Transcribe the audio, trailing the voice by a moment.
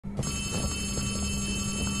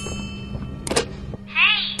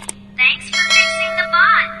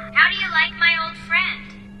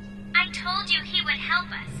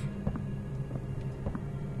help us.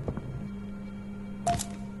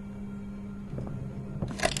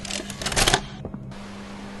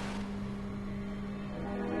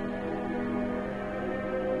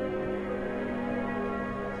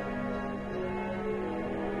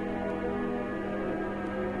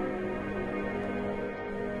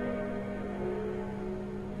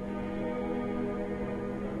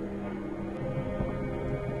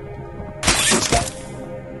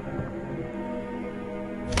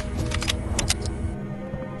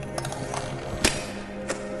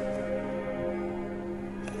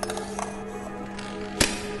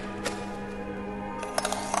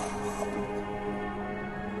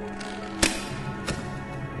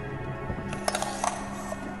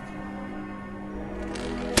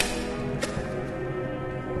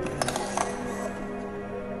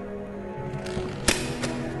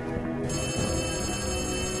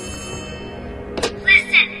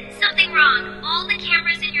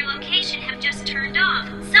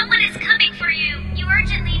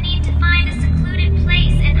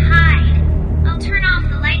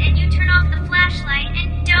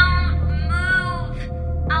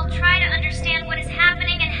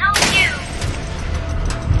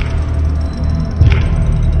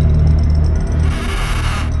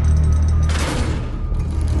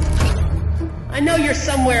 I know you're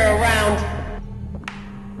somewhere around.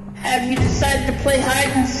 Have you decided to play hide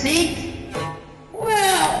and seek?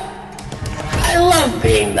 Well, I love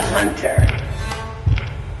being the hunter.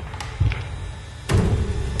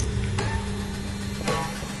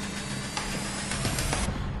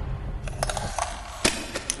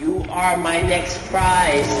 You are my next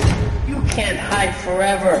prize. You can't hide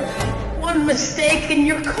forever. One mistake and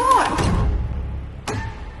you're caught.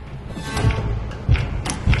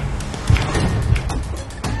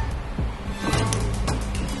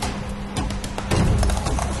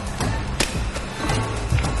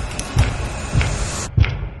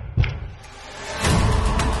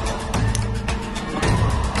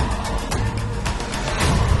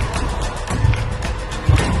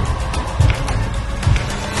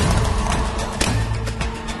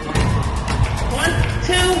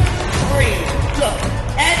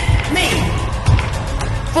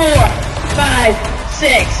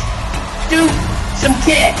 Do some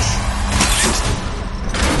kicks.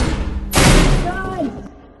 Guys,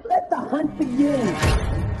 let the hunt begin.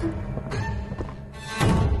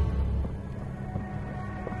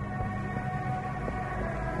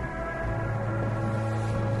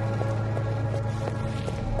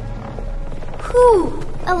 Whew,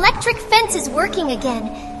 electric fence is working again.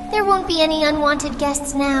 There won't be any unwanted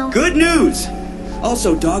guests now. Good news!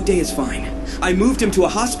 Also, Dog Day is fine. I moved him to a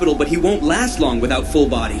hospital, but he won't last long without full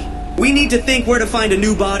body. We need to think where to find a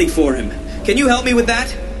new body for him. Can you help me with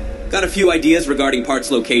that? Got a few ideas regarding parts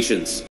locations.